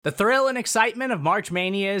The thrill and excitement of March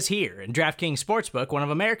Mania is here, and DraftKings Sportsbook, one of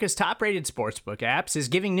America's top-rated sportsbook apps, is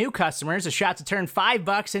giving new customers a shot to turn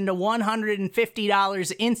 $5 into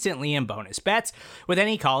 $150 instantly in bonus bets with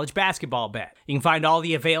any college basketball bet. You can find all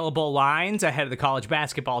the available lines ahead of the college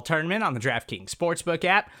basketball tournament on the DraftKings Sportsbook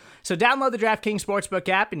app. So download the DraftKings Sportsbook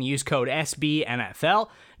app and use code SBNFL.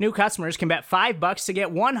 New customers can bet $5 to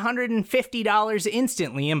get $150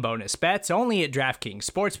 instantly in bonus bets only at DraftKings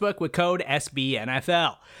Sportsbook with code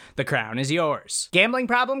SBNFL. The crown is yours. Gambling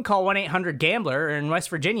problem? Call 1-800-GAMBLER, or in West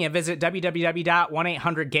Virginia, visit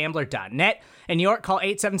www.1800gambler.net. In New York, call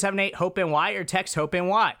 877-8-HOPE-NY or text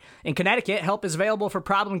HOPE-NY. In Connecticut, help is available for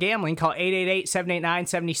problem gambling. Call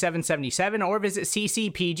 888-789-7777 or visit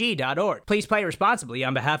ccpg.org. Please play responsibly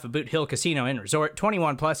on behalf of Boot Hill Casino and Resort.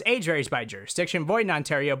 21 plus, age varies by jurisdiction. Void in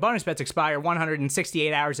Ontario. Bonus bets expire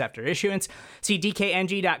 168 hours after issuance. See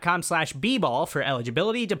dkng.com/bball for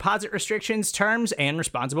eligibility, deposit restrictions, terms, and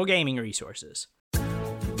responsible gaming resources.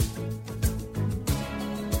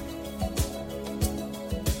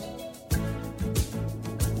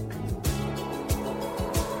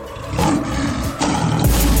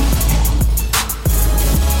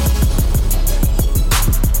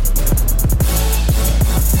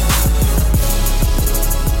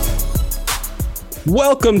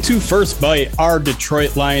 Welcome to First Bite, our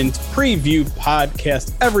Detroit Lions preview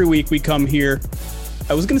podcast. Every week we come here.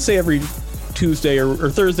 I was going to say every Tuesday or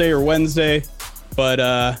Thursday or Wednesday, but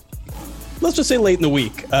let's just say late in the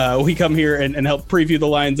week. We come here and help preview the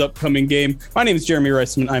Lions' upcoming game. My name is Jeremy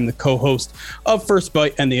Reisman. I'm the co-host of First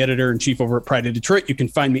Bite and the editor-in-chief over at Pride of Detroit. You can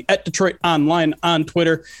find me at Detroit Online on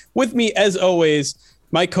Twitter. With me, as always,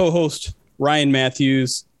 my co-host, Ryan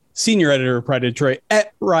Matthews, senior editor of Pride of Detroit,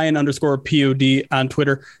 at Ryan_POD on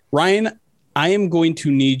Twitter. Ryan, I am going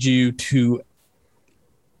to need you to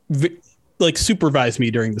supervise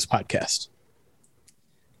me during this podcast.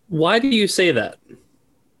 Why do you say that?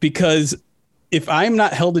 Because if I'm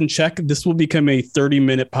not held in check, this will become a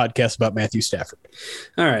 30-minute podcast about Matthew Stafford.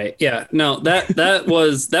 All right. Yeah, no, that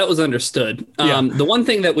was understood. Yeah. The one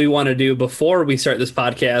thing that we want to do before we start this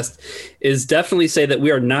podcast is definitely say that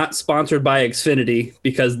we are not sponsored by Xfinity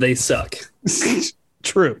because they suck.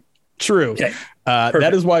 True. Okay.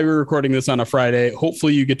 That is why we're recording this on a Friday.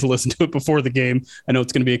 Hopefully you get to listen to it before the game. I know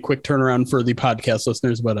it's going to be a quick turnaround for the podcast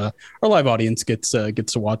listeners, but our live audience gets to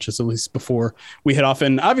watch us at least before we head off.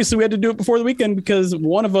 And obviously we had to do it before the weekend because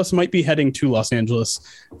one of us might be heading to Los Angeles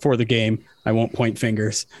for the game. I won't point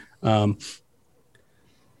fingers.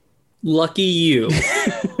 Lucky you.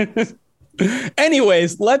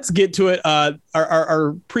 Anyways, let's get to it. Our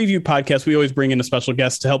preview podcast, we always bring in a special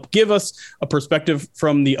guest to help give us a perspective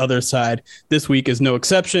from the other side. This week is no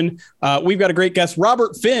exception. We've got a great guest,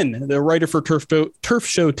 Robert Finn, the writer for Turf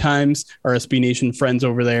Show Times, our SB Nation friends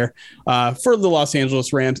over there, for the Los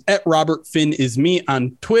Angeles Rams, at Robert Finn is me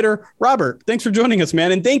on Twitter. Robert, thanks for joining us,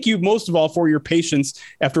 man. And thank you most of all for your patience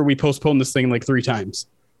after we postponed this thing like 3 times.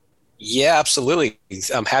 Yeah, absolutely.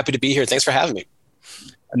 I'm happy to be here. Thanks for having me.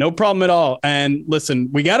 No problem at all. And listen,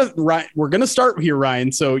 we're going to start here,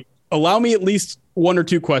 Ryan. So allow me at least 1 or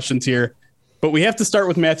 2 questions here, but we have to start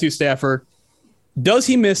with Matthew Stafford. Does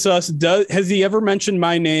he miss us? Has he ever mentioned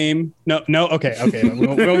my name? No. Okay. We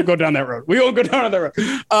won't go down that road.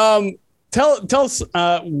 Tell us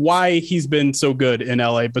why he's been so good in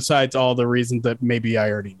LA, besides all the reasons that maybe I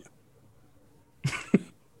already knew.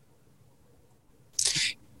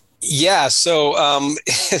 Yeah. So,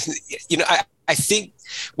 I think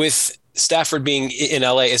with Stafford being in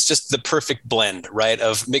LA, it's just the perfect blend, right,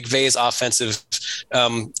 of McVay's offensive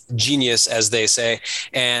genius, as they say,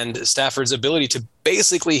 and Stafford's ability to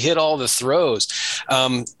basically hit all the throws.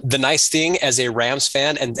 The nice thing as a Rams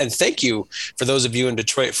fan, and thank you for those of you in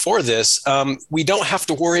Detroit for this, we don't have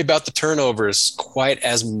to worry about the turnovers quite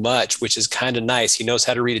as much, which is kind of nice. He knows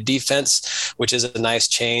how to read a defense, which is a nice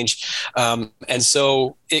change. And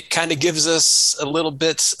so it kind of gives us a little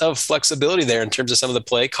bit of flexibility there in terms of some of the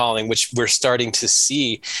play calling, which we're starting to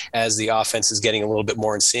see as the offense is getting a little bit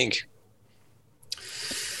more in sync.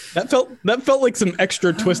 That felt like some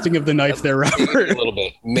extra twisting of the knife there, Robert.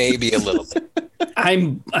 Maybe a little bit.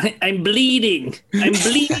 I'm bleeding.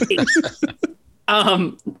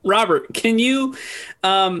 Robert, can you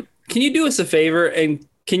do us a favor and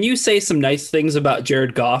can you say some nice things about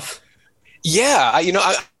Jared Goff? Yeah,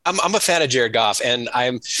 I'm a fan of Jared Goff, and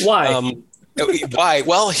I'm why. Why?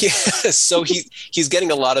 Well, so he's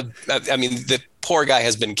getting a lot of. I mean, the poor guy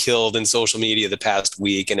has been killed in social media the past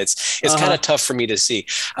week, and it's kind of tough for me to see.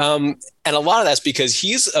 And a lot of that's because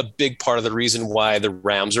he's a big part of the reason why the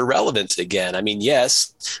Rams are relevant again. I mean,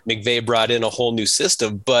 yes, McVay brought in a whole new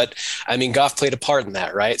system, but I mean, Goff played a part in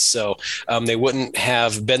that, right? So they wouldn't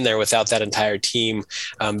have been there without that entire team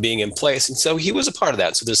being in place. And so he was a part of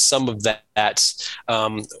that. So there's some of that,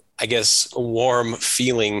 I guess, warm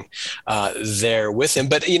feeling there with him.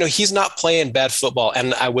 But, he's not playing bad football.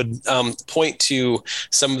 And I would point to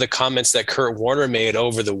some of the comments that Kurt Warner made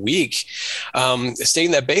over the week,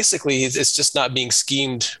 stating that basically it's just not being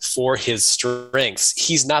schemed for his strengths.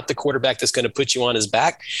 He's not the quarterback that's going to put you on his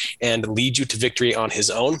back and lead you to victory on his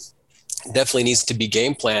own. Definitely needs to be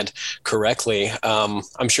game planned correctly.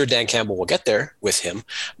 I'm sure Dan Campbell will get there with him,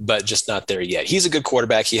 but just not there yet. He's a good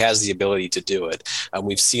quarterback. He has the ability to do it.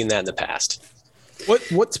 We've seen that in the past.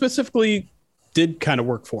 What specifically did kind of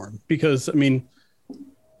work for him? Because, I mean,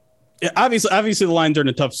 obviously the Lions are in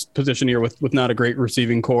a tough position here with not a great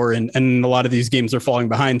receiving core, and a lot of these games are falling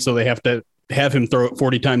behind, so they have to have him throw it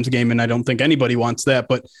 40 times a game, and I don't think anybody wants that.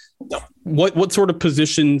 But what sort of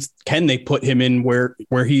positions can they put him in where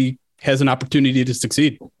he has an opportunity to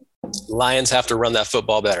succeed? Lions have to run that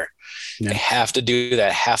football better. Yeah. They have to do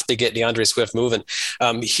that, have to get DeAndre Swift moving.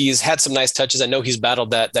 He's had some nice touches. I know he's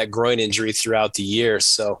battled that groin injury throughout the year,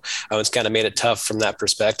 so it's kind of made it tough from that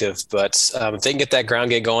perspective. But if they can get that ground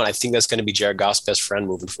game going, I think that's going to be Jared Goff's best friend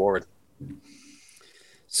moving forward.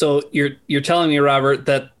 So you're telling me, Robert,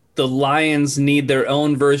 that the Lions need their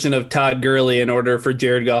own version of Todd Gurley in order for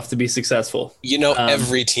Jared Goff to be successful?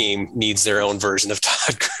 Every team needs their own version of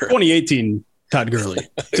Todd Gurley. 2018 Todd Gurley,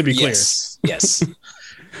 to be clear. Yes.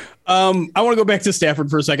 I want to go back to Stafford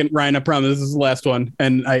for a second. Ryan, I promise this is the last one,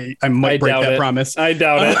 and I might break that promise. I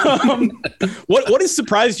doubt it. What has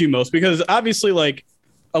surprised you most? Because obviously, like,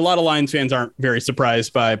 a lot of Lions fans aren't very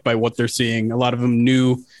surprised by what they're seeing. A lot of them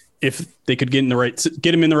knew if they could get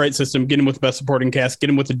him in the right system, get him with the best supporting cast,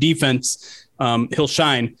 get him with the defense, he'll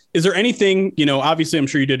shine. Is there anything, obviously I'm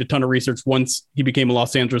sure you did a ton of research once he became a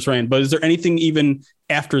Los Angeles Ram, but is there anything even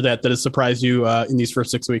after that has surprised you in these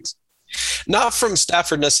first 6 weeks? Not from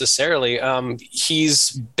Stafford necessarily.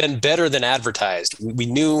 He's been better than advertised. We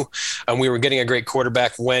knew we were getting a great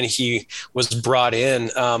quarterback when he was brought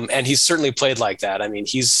in, and he's certainly played like that. I mean,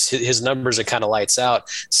 his numbers are kind of lights out.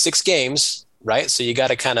 6 games, right? So you got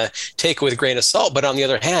to kind of take it with a grain of salt. But on the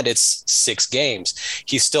other hand, it's 6 games.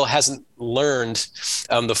 He still hasn't learned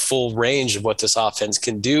the full range of what this offense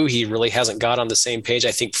can do. He really hasn't got on the same page,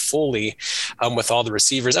 I think, fully with all the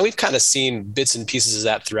receivers. And we've kind of seen bits and pieces of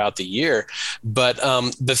that throughout the year. But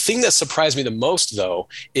the thing that surprised me the most, though,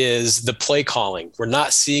 is the play calling. We're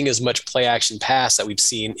not seeing as much play action pass that we've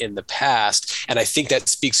seen in the past. And I think that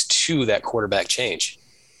speaks to that quarterback change.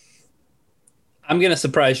 I'm going to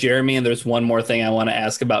surprise Jeremy, and there's one more thing I want to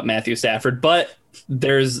ask about Matthew Stafford, but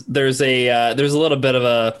there's a little bit of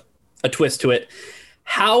a twist to it.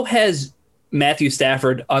 How has Matthew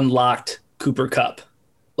Stafford unlocked Cooper Kupp?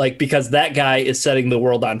 Because that guy is setting the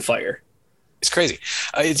world on fire. It's crazy.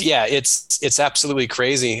 It's absolutely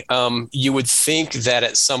crazy. You would think that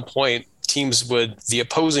at some point the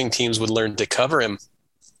opposing teams would learn to cover him.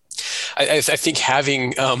 I think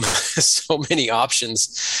having so many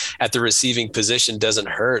options at the receiving position doesn't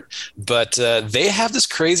hurt, but they have this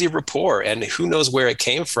crazy rapport, and who knows where it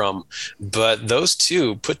came from. But those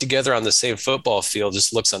two put together on the same football field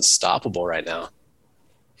just looks unstoppable right now.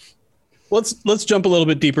 Let's jump a little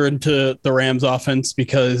bit deeper into the Rams offense,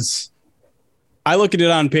 because I look at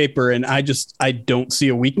it on paper and I don't see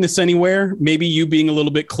a weakness anywhere. Maybe you being a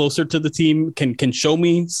little bit closer to the team can show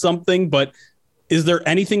me something, but is there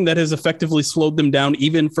anything that has effectively slowed them down,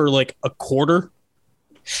 even for like a quarter?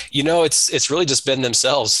 It's really just been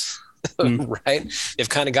themselves, right? They've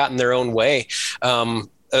kind of gotten their own way.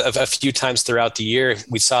 A few times throughout the year,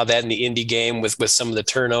 we saw that in the Indy game with some of the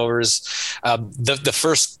turnovers. The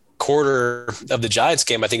first quarter of the Giants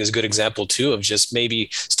game, I think, is a good example too, of just maybe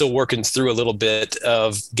still working through a little bit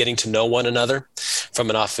of getting to know one another from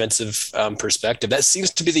an offensive perspective. That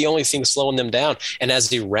seems to be the only thing slowing them down. And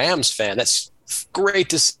as a Rams fan, that's great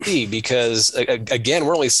to see, because again,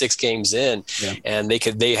 we're only 6 games in, and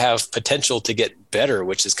they have potential to get better,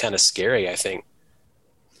 which is kind of scary, I think.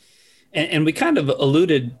 And we kind of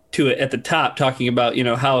alluded to it at the top, talking about,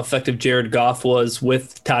 how effective Jared Goff was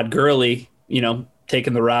with Todd Gurley,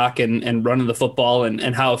 taking the rock and running the football,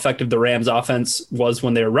 and how effective the Rams offense was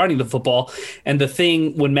when they were running the football. And the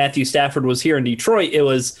thing when Matthew Stafford was here in Detroit, it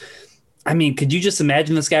was, could you just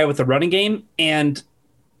imagine this guy with a running game? And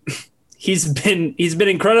he's been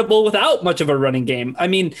incredible without much of a running game.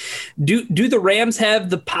 Do the Rams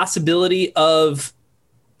have the possibility of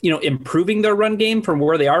improving their run game from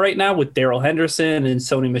where they are right now with Darrell Henderson and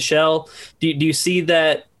Sony Michel? Do you see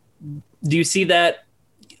that? Do you see that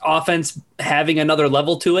offense having another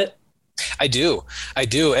level to it? I do.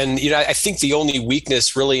 And, I think the only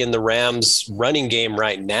weakness really in the Rams running game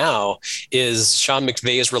right now is Sean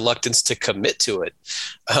McVay's reluctance to commit to it.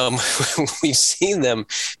 We've seen them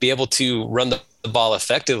be able to run the ball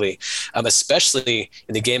effectively, especially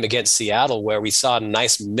in the game against Seattle, where we saw a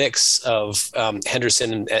nice mix of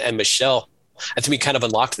Henderson and Michel. I think we kind of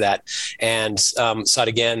unlocked that and saw it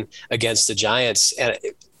again against the Giants. And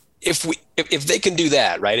if they can do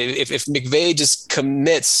that, right? If McVay just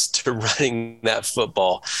commits to running that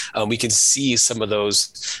football, we can see some of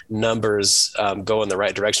those numbers go in the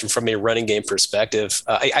right direction from a running game perspective.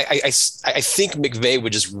 I think McVay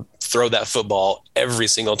would just throw that football every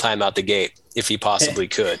single time out the gate if he possibly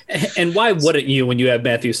could. And why wouldn't you when you have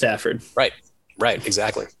Matthew Stafford? Right,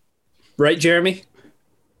 exactly. Right, Jeremy?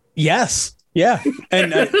 Yes. Yeah.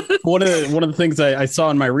 And one of the things I saw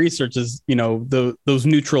in my research is, those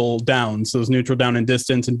neutral down in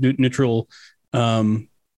distance and neutral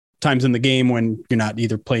times in the game when you're not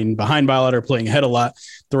either playing behind by a lot or playing ahead a lot.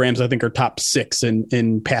 The Rams, I think, are top 6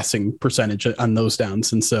 in passing percentage on those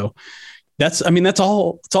downs. And so that's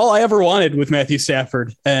all I ever wanted with Matthew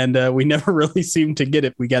Stafford. And we never really seemed to get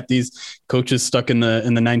it. We got these coaches stuck in the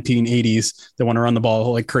 1980s that want to run the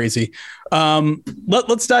ball like crazy.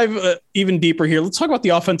 Let's dive even deeper here. Let's talk about the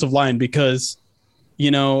offensive line because,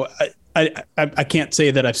 I can't say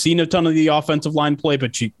that I've seen a ton of the offensive line play,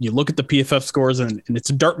 but you look at the PFF scores and it's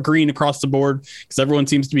a dark green across the board because everyone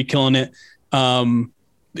seems to be killing it.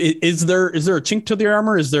 Is there a chink to their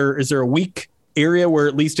armor? Is there a weak area where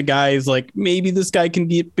at least a guy is like, maybe this guy can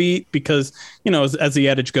get beat? Because, as the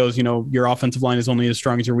adage goes, your offensive line is only as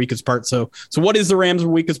strong as your weakest part. So what is the Rams'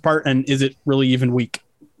 weakest part, and is it really even weak?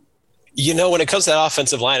 When it comes to that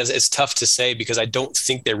offensive line, it's tough to say because I don't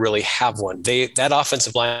think they really have one. That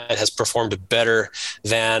offensive line has performed better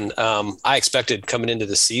than I expected coming into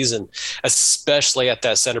the season, especially at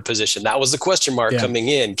that center position. That was the question mark coming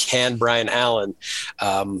in. Can Brian Allen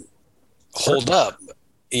hold up,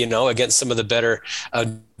 against some of the better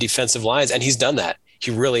defensive lines? And he's done that.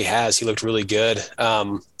 He really has. He looked really good,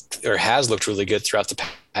 or has looked really good throughout the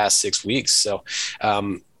past 6 weeks. So,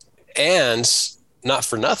 and not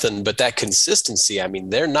for nothing, but that consistency,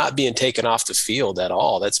 they're not being taken off the field at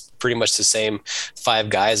all. That's pretty much the same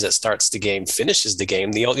 5 guys that starts the game, finishes the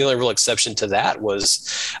game. The only real exception to that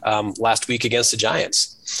was last week against the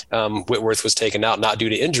Giants. Whitworth was taken out, not due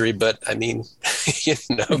to injury, but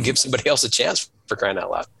give somebody else a chance for crying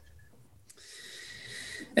out loud.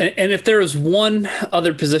 And if there was one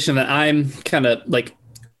other position that I'm kind of like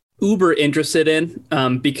uber interested in,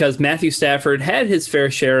 because Matthew Stafford had his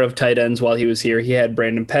fair share of tight ends while he was here. He had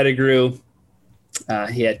Brandon Pettigrew.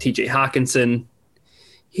 He had TJ Hawkinson.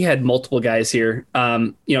 He had multiple guys here.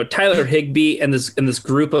 Tyler Higbee and this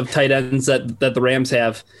group of tight ends that the Rams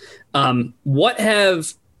have. What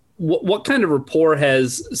kind of rapport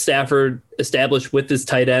has Stafford established with his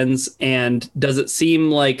tight ends? And does it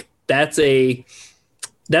seem like that's a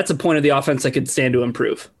point of the offense that could stand to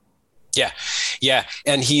improve? Yeah.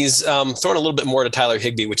 And he's thrown a little bit more to Tyler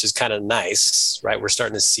Higbee, which is kind of nice, right? We're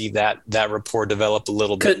starting to see that rapport develop a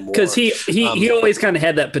little bit more. Because he always kind of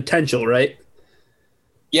had that potential, right?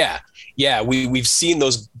 Yeah. We've seen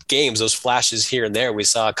those games, those flashes here and there. We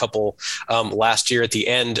saw a couple last year at the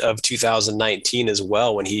end of 2019 as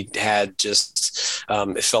well, when he had just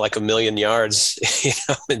it felt like 1 million yards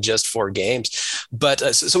in just 4 games.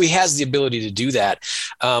 But so he has the ability to do that.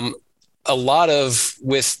 A lot of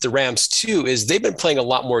with the Rams too is they've been playing a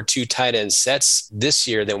lot more 2 tight end sets this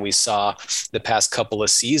year than we saw the past couple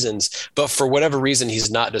of seasons. But for whatever reason,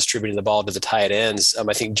 he's not distributing the ball to the tight ends.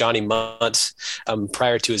 I think Johnny Munt,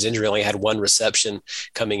 prior to his injury, only had 1 reception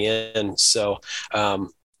coming in. So I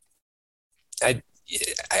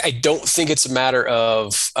don't think it's a matter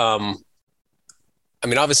of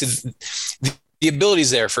obviously the ability is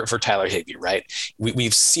there for Tyler Higbee, right?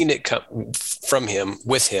 We've seen it come from him,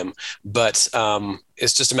 with him, but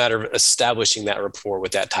it's just a matter of establishing that rapport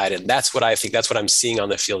with that tight end. That's what I think. That's what I'm seeing on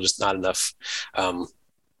the field. Just not enough.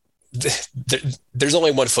 There's only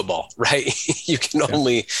one football, right? You can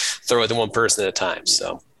only throw it to one person at a time.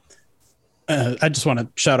 So. I just want to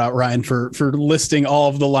shout out Ryan for listing all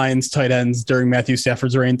of the Lions tight ends during Matthew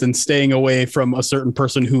Stafford's reigns and staying away from a certain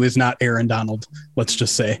person who is not Aaron Donald. Let's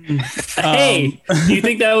just say. Hey, do you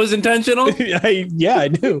think that was intentional? Yeah, I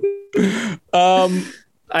do.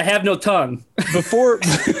 I have no tongue. Before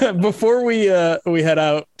we head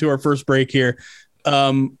out to our first break here,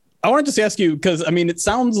 I want to just ask you, because it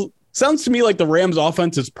sounds to me like the Rams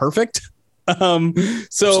offense is perfect.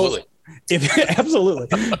 So absolutely.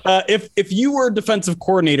 If you were a defensive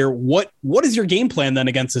coordinator, what is your game plan then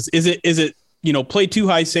against this? Is it play too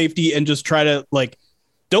high safety and just try to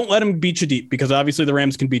don't let them beat you deep, because obviously the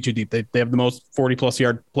Rams can beat you deep. They have the most 40+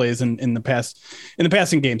 yard plays in the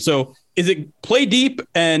passing game. So is it play deep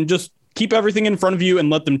and just keep everything in front of you and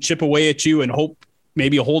let them chip away at you and hope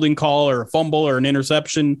maybe a holding call or a fumble or an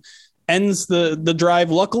interception ends the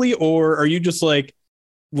drive luckily? Or are you just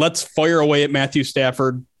let's fire away at Matthew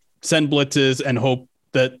Stafford, send blitzes, and hope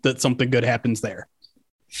that something good happens there?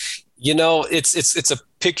 It's a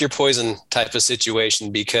pick your poison type of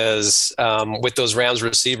situation, because with those Rams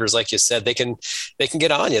receivers, like you said, they can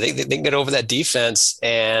get on you. They can get over that defense,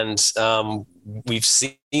 and we've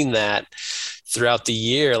seen that throughout the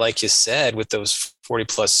year, like you said, with those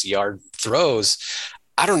 40+ yard throws.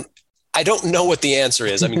 I don't know what the answer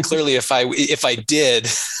is. I mean, clearly, if I did,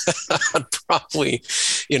 I'd probably,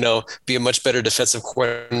 be a much better defensive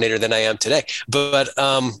coordinator than I am today. But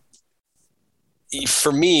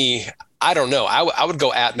for me, I don't know. I would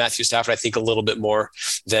go at Matthew Stafford, I think, a little bit more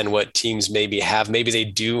than what teams maybe have. Maybe they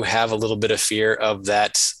do have a little bit of fear of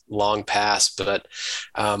that long pass, but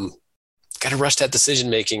got to rush that decision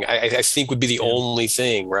making, I think, would be the only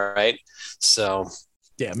thing, right? So.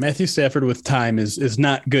 Yeah, Matthew Stafford with time is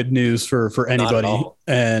not good news for anybody.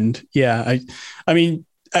 And yeah, I mean,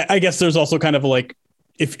 I guess there's also kind of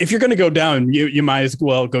if you're going to go down, you might as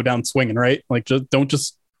well go down swinging, right?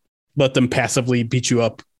 Don't let them passively beat you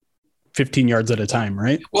up 15 yards at a time,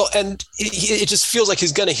 right? Well, and it just feels like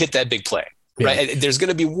he's going to hit that big play, right? Yeah. There's going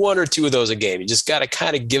to be one or two of those a game. You just got to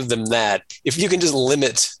kind of give them that. If you can just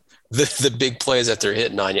limit the big plays that they're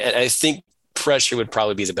hitting on you, and I think pressure would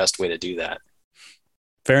probably be the best way to do that.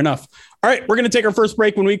 Fair enough. All right, we're going to take our first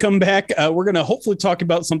break. When we come back, we're going to hopefully talk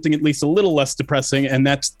about something at least a little less depressing, and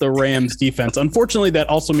that's the Rams defense. Unfortunately, that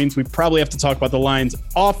also means we probably have to talk about the Lions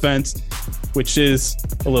offense, which is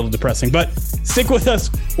a little depressing. But stick with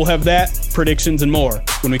us. We'll have that, predictions, and more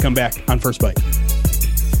when we come back on First Bite.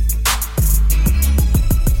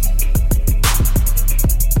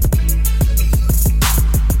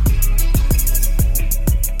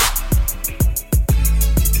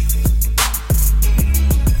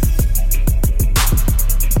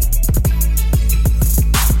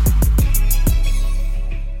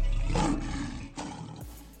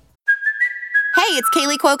 It's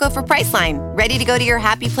Kaylee Cuoco for Priceline. Ready to go to your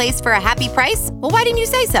happy place for a happy price? Well, why didn't you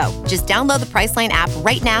say so? Just download the Priceline app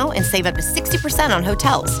right now and save up to 60% on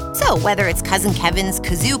hotels. So whether it's Cousin Kevin's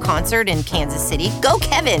Kazoo Concert in Kansas City, go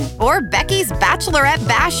Kevin, or Becky's Bachelorette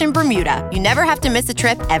Bash in Bermuda, you never have to miss a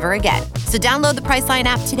trip ever again. So download the Priceline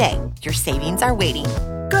app today. Your savings are waiting.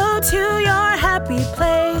 Go to your happy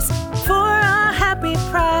place for a happy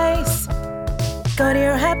price. Go to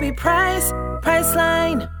your happy price,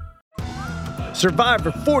 Priceline.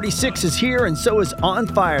 Survivor 46 is here, and so is On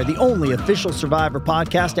Fire, the only official Survivor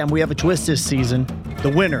podcast, and we have a twist this season. The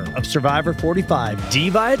winner of Survivor 45, Dee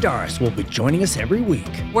Valladares, will be joining us every week.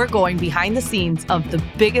 We're going behind the scenes of the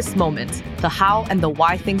biggest moments, the how and the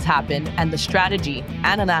why things happen, and the strategy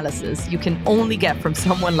and analysis you can only get from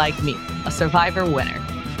someone like me, a Survivor winner.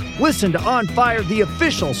 Listen to On Fire, the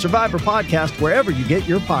official Survivor podcast, wherever you get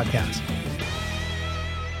your podcasts.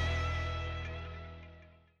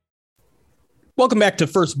 Welcome back to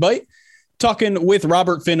First Bite, talking with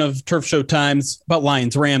Robert Finn of Turf Show Times about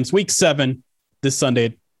Lions Rams Week 7 this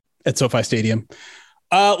Sunday at SoFi Stadium.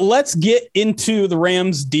 Let's get into the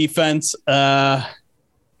Rams defense. So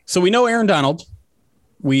we know Aaron Donald.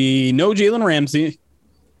 We know Jalen Ramsey.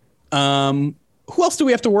 Who else do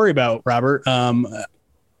we have to worry about, Robert?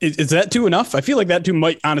 Is that too enough? I feel like that too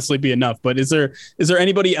might honestly be enough, but is there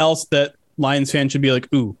anybody else that Lions fans should be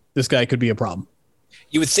like, ooh, this guy could be a problem?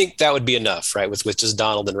 You would think that would be enough, right, with just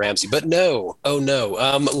Donald and Ramsey, but no. Oh, no.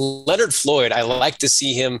 Leonard Floyd, I like to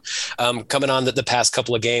see him coming on the past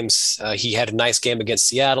couple of games. He had a nice game against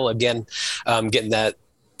Seattle, again, getting that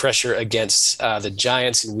pressure against the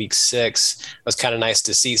Giants in Week 6. It was kind of nice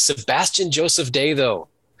to see. Sebastian Joseph Day, though,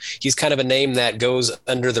 he's kind of a name that goes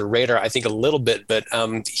under the radar, I think, a little bit, but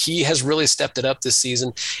he has really stepped it up this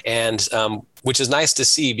season, and which is nice to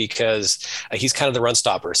see because he's kind of the run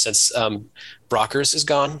stopper since Brockers is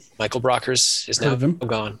gone. Michael Brockers is now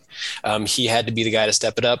gone. He had to be the guy to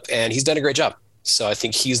step it up, and he's done a great job. So I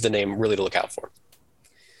think he's the name really to look out for.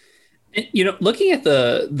 Looking at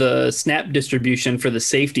the snap distribution for the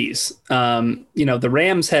safeties, the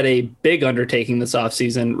Rams had a big undertaking this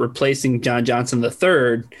offseason, replacing John Johnson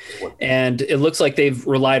III, and it looks like they've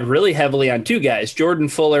relied really heavily on two guys, Jordan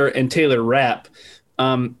Fuller and Taylor Rapp.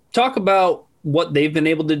 Talk about what they've been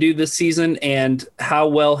able to do this season, and how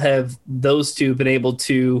well have those two been able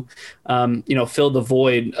to, fill the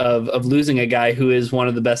void of losing a guy who is one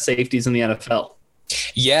of the best safeties in the NFL?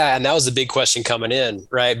 Yeah, and that was the big question coming in,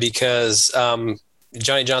 right? Because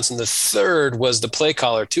Johnny Johnson III was the play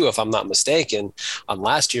caller too, if I'm not mistaken, on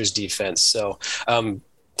last year's defense. So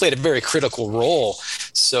played a very critical role.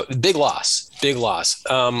 So big loss.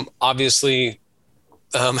 Obviously,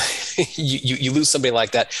 you lose somebody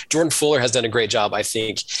like that. Jordan Fuller has done a great job, I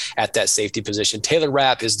think, at that safety position. Taylor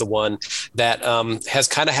Rapp is the one that has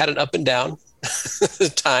kind of had an up and down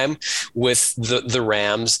time with the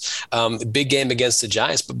Rams. Big game against the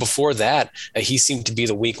Giants, but before that, he seemed to be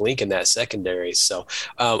the weak link in that secondary. So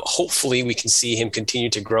hopefully we can see him continue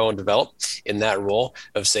to grow and develop in that role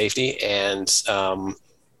of safety, and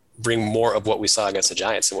bring more of what we saw against the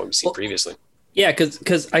Giants and what we've seen previously. Yeah,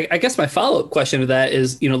 because I guess my follow-up question to that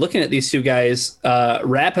is, looking at these two guys,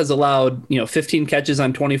 Rapp has allowed, 15 catches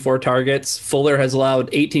on 24 targets. Fuller has allowed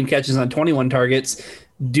 18 catches on 21 targets.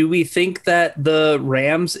 Do we think that the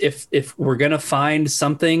Rams, if we're going to find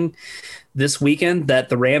something this weekend that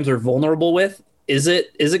the Rams are vulnerable with, is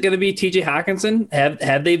it going to be TJ Hawkinson?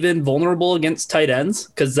 Have they been vulnerable against tight ends?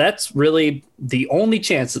 Because that's really the only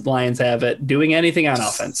chance that the Lions have at doing anything on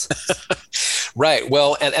offense. Right.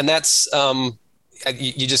 Well, and that's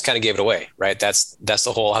you just kind of gave it away, right? That's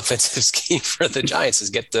the whole offensive scheme for the Giants,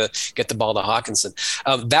 is get the ball to Hawkinson.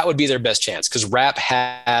 That would be their best chance, because Rapp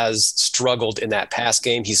has struggled in that pass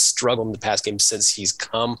game. He's struggled in the pass game since he's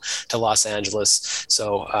come to Los Angeles.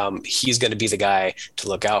 So he's going to be the guy to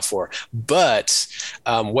look out for. But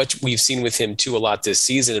what we've seen with him too a lot this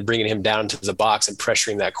season is bringing him down to the box and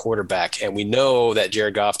pressuring that quarterback. And we know that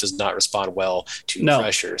Jared Goff does not respond well to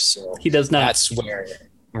pressure. So he does not. That's where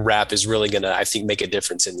Rapp is really going to, I think, make a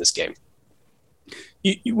difference in this game.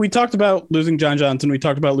 We talked about losing John Johnson. We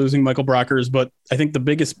talked about losing Michael Brockers, but I think the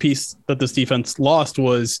biggest piece that this defense lost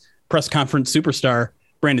was press conference superstar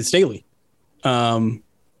Brandon Staley.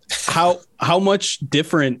 How much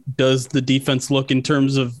different does the defense look in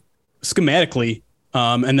terms of schematically?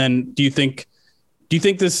 And then do you think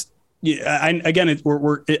this?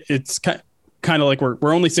 It's kind of like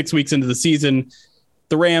we're only 6 weeks into the season.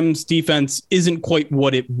 The Rams defense isn't quite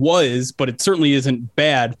what it was, but it certainly isn't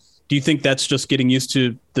bad. Do you think that's just getting used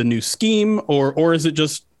to the new scheme, or is it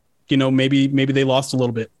just, maybe they lost a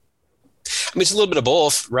little bit? I mean, it's a little bit of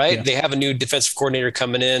both, right? Yeah. They have a new defensive coordinator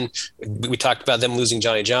coming in. We talked about them losing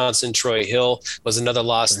Johnny Johnson. Troy Hill was another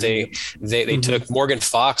loss. They took. Morgan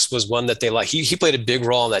Fox was one that they like. He played a big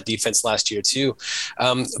role in that defense last year too.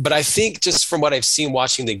 But I think just from what I've seen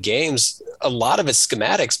watching the games, a lot of it's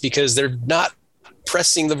schematics, because they're not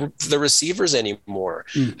pressing the receivers anymore.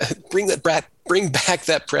 Bring back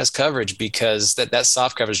that press coverage, because that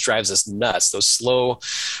soft coverage drives us nuts. Those slow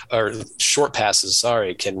or short passes,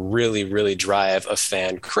 can really, really drive a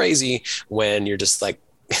fan crazy when you're just like,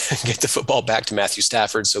 get the football back to Matthew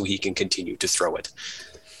Stafford so he can continue to throw it.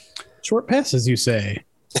 Short passes, you say?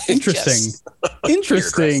 Interesting.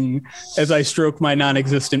 Interesting. As I stroke my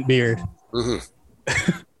non-existent beard.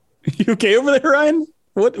 Mm-hmm. You okay over there, Ryan?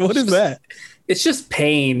 What is that? It's just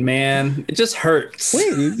pain, man. It just hurts.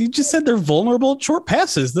 Wait, you just said they're vulnerable. Short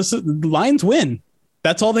passes. The Lions win.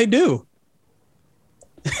 That's all they do.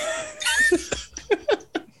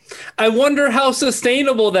 I wonder how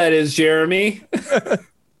sustainable that is, Jeremy.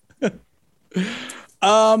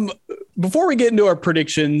 Before we get into our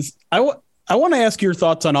predictions, I want to ask your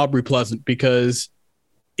thoughts on Aubrey Pleasant, because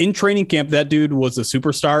in training camp, that dude was a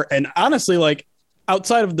superstar. And honestly, like,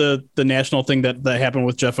 outside of the national thing that happened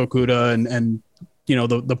with Jeff Okudah and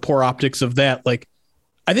the poor optics of that, like,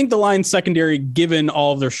 I think the Lions secondary, given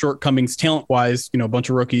all of their shortcomings talent wise, a bunch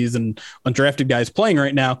of rookies and undrafted guys playing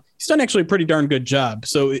right now, he's done actually a pretty darn good job.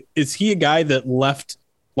 So is he a guy that left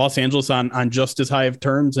Los Angeles on just as high of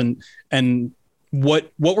terms? And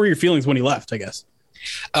what were your feelings when he left, I guess?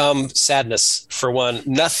 Sadness, for one.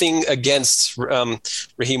 Nothing against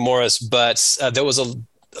Raheem Morris, but there was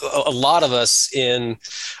a lot of us in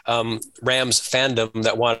Rams fandom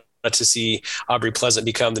that wanted to see Aubrey Pleasant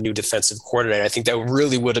become the new defensive coordinator. I think that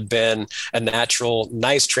really would have been a natural,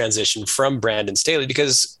 nice transition from Brandon Staley,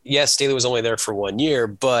 because yes, Staley was only there for 1 year,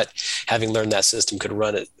 but having learned that system, could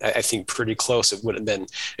run it, I think, pretty close. It would have been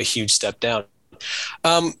a huge step down.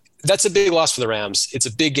 That's a big loss for the Rams. It's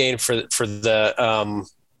a big gain for the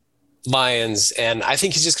Lions, and I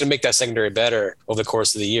think he's just going to make that secondary better over the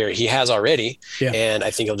course of the year. He has already, and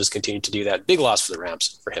I think he'll just continue to do that. Big loss for the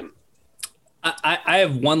Rams for him. I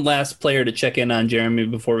have one last player to check in on, Jeremy,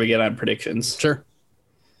 before we get on predictions. Sure.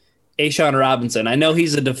 A'Shawn Robinson. I know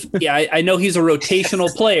he's I know he's a rotational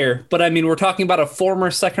player, but I mean, we're talking about a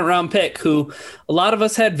former second-round pick who a lot of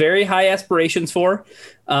us had very high aspirations for.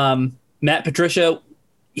 Matt Patricia,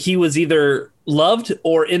 he was either loved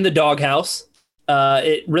or in the doghouse.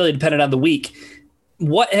 It really depended on the week.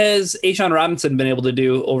 What has A'Shawn Robinson been able to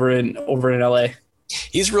do over in LA?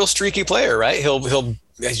 He's a real streaky player, right? He'll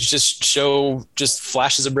just show just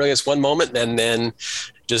flashes of brilliance one moment, and then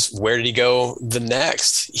just where did he go the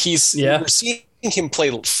next? We're seeing him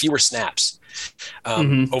play fewer snaps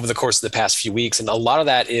over the course of the past few weeks, and a lot of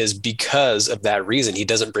that is because of that reason. He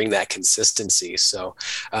doesn't bring that consistency. So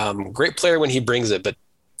great player when he brings it, but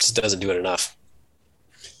just doesn't do it enough.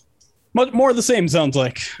 Much more of the same, sounds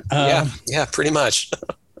like. Yeah, pretty much.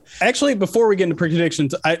 Actually, before we get into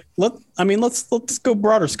predictions, let's go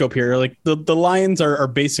broader scope here. Like the Lions are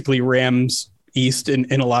basically Rams East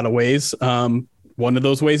in a lot of ways. One of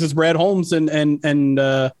those ways is Brad Holmes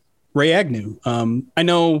and Ray Agnew. I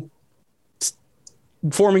know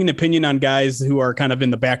forming an opinion on guys who are kind of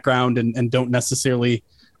in the background and aren't necessarily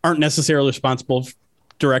responsible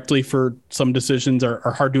directly for some decisions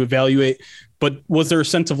are hard to evaluate. But was there a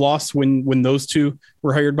sense of loss when those two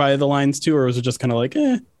were hired by the Lions too, or was it just kind of like,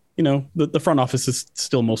 the front office is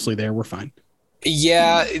still mostly there, we're fine?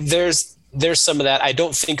 Yeah, there's some of that. I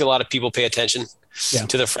don't think a lot of people pay attention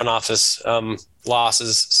to the front office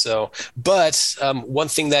losses. So, but one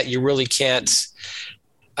thing that you really can't,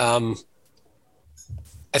 I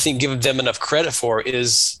think, give them enough credit for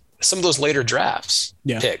is some of those later drafts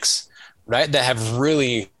picks, right? That have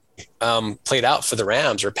really played out for the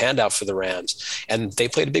Rams or panned out for the Rams, and they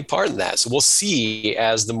played a big part in that. So we'll see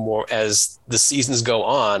as the seasons go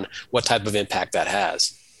on what type of impact that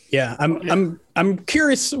has. Yeah, I'm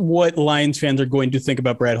curious what Lions fans are going to think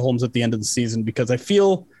about Brad Holmes at the end of the season, because I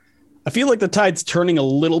feel like the tide's turning a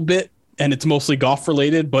little bit, and it's mostly Goff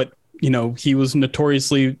related, but he was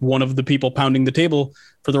notoriously one of the people pounding the table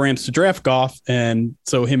for the Rams to draft Goff, and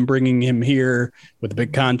so him bringing him here with a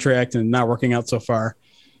big contract and not working out so far.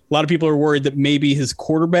 A lot of people are worried that maybe his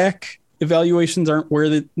quarterback evaluations aren't where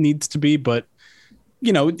it needs to be, but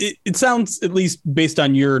it sounds, at least based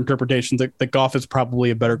on your interpretations, that Goff is probably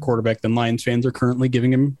a better quarterback than Lions fans are currently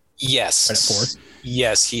giving him credit for.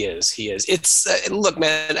 Yes, he is. It's look,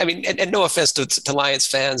 man, I mean, and no offense to Lions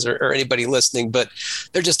fans or anybody listening, but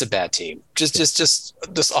they're just a bad team, just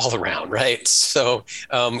all around, right? So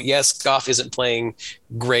yes, Goff isn't playing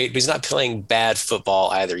great, but he's not playing bad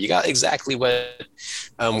football either. You got exactly what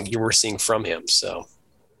you were seeing from him. So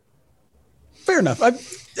fair enough.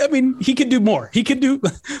 I mean, he could do more. He could do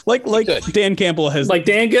like Dan Campbell has,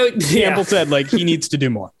 Campbell said, like, he needs to do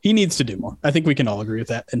more. He needs to do more. I think we can all agree with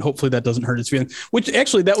that. And hopefully that doesn't hurt his feelings, which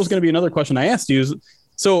actually that was going to be another question I asked you.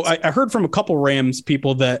 So I heard from a couple Rams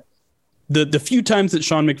people that the few times that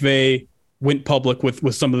Sean McVay went public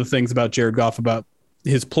with some of the things about Jared Goff, about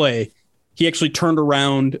his play, he actually turned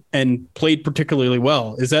around and played particularly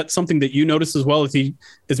well. Is that something that you noticed as well,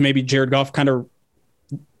 as maybe Jared Goff kind of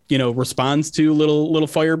responds to little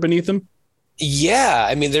fire beneath him? Yeah,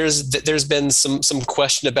 I mean, there's been some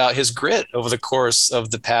question about his grit over the course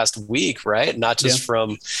of the past week, right? Not just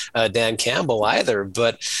from Dan Campbell either,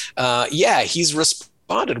 but he's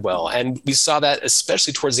responded well, and we saw that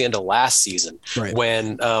especially towards the end of last season,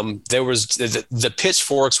 when there was the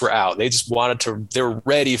pitchforks were out. They just they were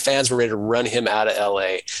ready. Fans were ready to run him out of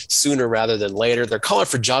LA sooner rather than later. They're calling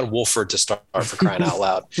for John Wolford to start, for crying out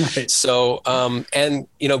loud. Right. So, and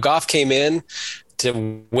Goff came in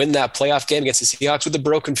to win that playoff game against the Seahawks with a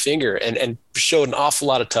broken finger and showed an awful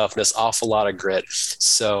lot of toughness, awful lot of grit.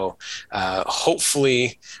 So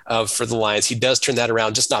hopefully for the Lions, he does turn that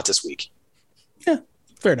around, just not this week. Yeah,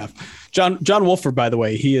 fair enough. John Wolford, by the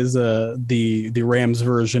way, he is the Rams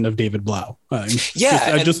version of David Blau.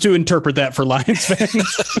 Just to interpret that for Lions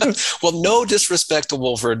fans. Well, no disrespect to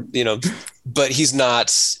Wolford, but he's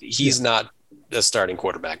not a starting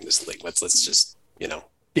quarterback in this league. Let's just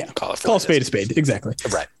call a spade a spade. Exactly.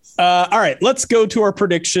 Right. All right, let's go to our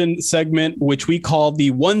prediction segment, which we call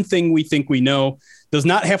the one thing we think we know. Does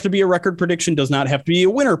not have to be a record prediction, does not have to be a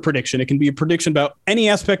winner prediction. It can be a prediction about any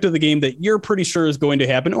aspect of the game that you're pretty sure is going to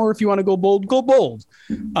happen, or if you want to go bold, go bold.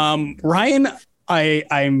 Ryan,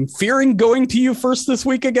 I'm fearing going to you first this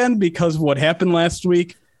week again because of what happened last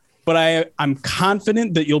week, but I'm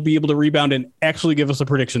confident that you'll be able to rebound and actually give us a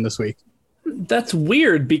prediction this week. That's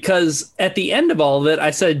weird, because at the end of all of it, I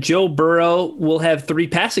said Joe Burrow will have 3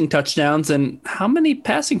 passing touchdowns. And how many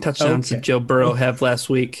passing touchdowns did Joe Burrow have last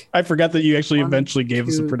week? I forgot that you actually eventually gave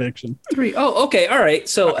us a prediction. 3. Oh, okay. All right.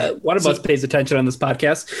 So one of us pays attention on this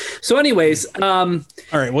podcast. So anyways. All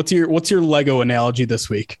right. What's your Lego analogy this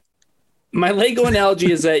week? My Lego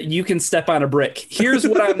analogy is that you can step on a brick. Here's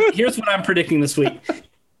what I'm predicting this week.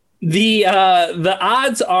 The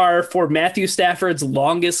odds are for Matthew Stafford's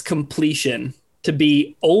longest completion to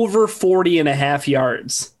be over 40.5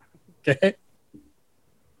 yards. Okay.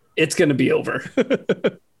 It's going to be over.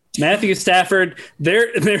 Matthew Stafford,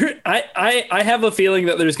 I have a feeling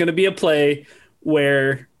that there's going to be a play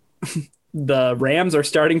where the Rams are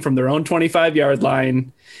starting from their own 25-yard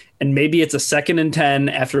line, and maybe it's a 2nd and 10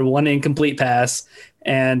 after one incomplete pass,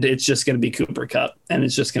 and it's just going to be Cooper Kupp, and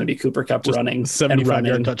it's just going to be Cooper Kupp just running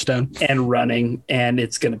 75-yard touchdown and running, and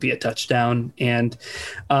it's going to be a touchdown. And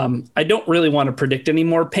I don't really want to predict any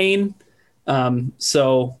more pain.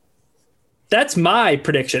 So that's my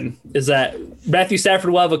prediction, is that Matthew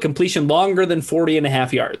Stafford will have a completion longer than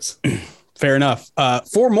 40.5 yards. Fair enough.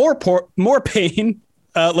 For more pain,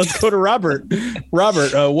 let's go to Robert.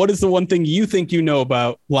 Robert, what is the one thing you think you know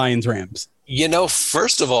about Lions-Rams?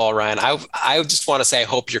 First of all, Ryan, I just want to say I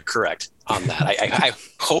hope you're correct on that. I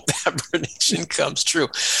hope that prediction comes true.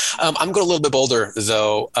 I'm going a little bit bolder,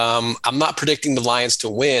 though. I'm not predicting the Lions to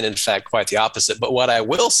win. In fact, quite the opposite. But what I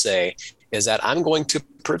will say is that I'm going to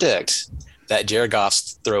predict that Jared Goff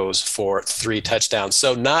throws for 3 touchdowns.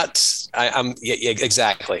 So exactly.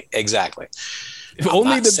 If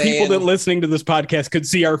only the people that listening to this podcast could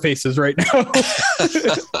see our faces right now.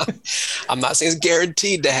 I'm not saying it's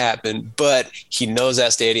guaranteed to happen, but he knows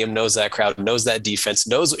that stadium, knows that crowd, knows that defense,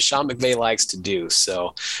 knows what Sean McVay likes to do.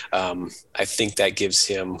 So I think that gives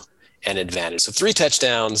him an advantage. So 3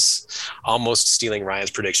 touchdowns, almost stealing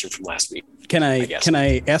Ryan's prediction from last week. Can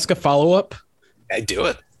I ask a follow-up? I do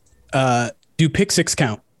it. Do pick 6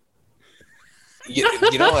 count? You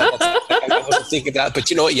know what? I wasn't thinking that,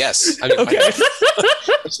 but you know what? Yes. I mean, okay.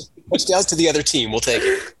 Touchdowns to the other team. We'll take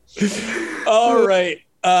it. All right.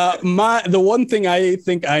 The one thing I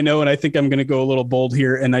think I know, and I think I'm going to go a little bold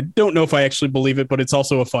here, and I don't know if I actually believe it, but it's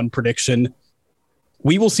also a fun prediction.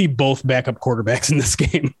 We will see both backup quarterbacks in this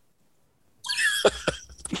game.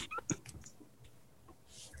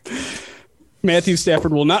 Matthew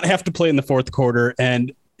Stafford will not have to play in the fourth quarter,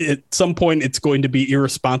 and at some point it's going to be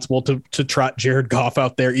irresponsible to trot Jared Goff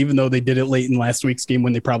out there, even though they did it late in last week's game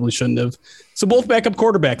when they probably shouldn't have. So both backup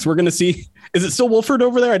quarterbacks, we're going to see. Is it still Wolford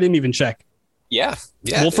over there? I didn't even check. Yeah.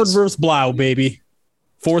 Wolford versus Blau, baby.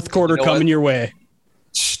 Fourth quarter coming your way.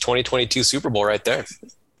 2022 Super Bowl right there.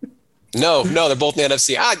 No, they're both in the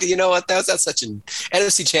NFC. You know what? That's such an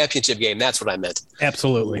NFC championship game. That's what I meant.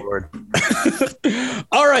 Absolutely.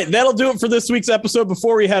 All right. That'll do it for this week's episode.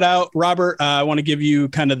 Before we head out, Robert, I want to give you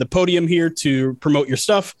kind of the podium here to promote your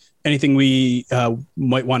stuff. Anything we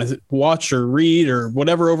might want to watch or read or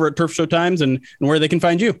whatever over at Turf Show Times and where they can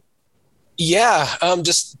find you. Yeah,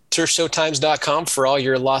 just turfshowtimes.com for all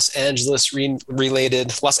your Los Angeles Rams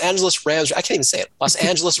related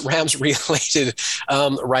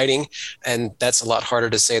writing. And that's a lot harder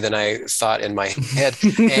to say than I thought in my head.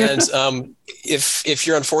 And if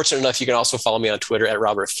you're unfortunate enough, you can also follow me on Twitter at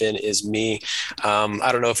Robert Finn is me.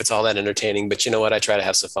 I don't know if it's all that entertaining, but you know what? I try to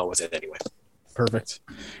have some fun with it anyway. Perfect.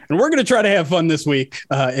 And we're going to try to have fun this week.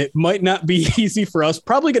 It might not be easy for us.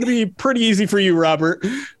 Probably going to be pretty easy for you, Robert.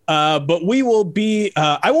 But we will be,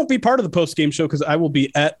 I won't be part of the post-game show because I will be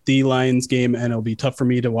at the Lions game and it'll be tough for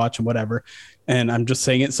me to watch and whatever. And I'm just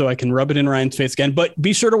saying it so I can rub it in Ryan's face again. But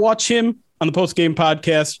be sure to watch him on the post-game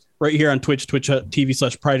podcast right here on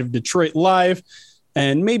twitch.tv/Pride of Detroit Live.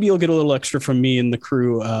 And maybe you'll get a little extra from me and the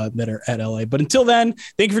crew that are at LA. But until then,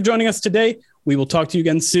 thank you for joining us today. We will talk to you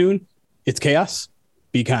again soon. It's chaos.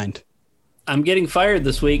 Be kind. I'm getting fired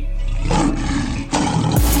this week.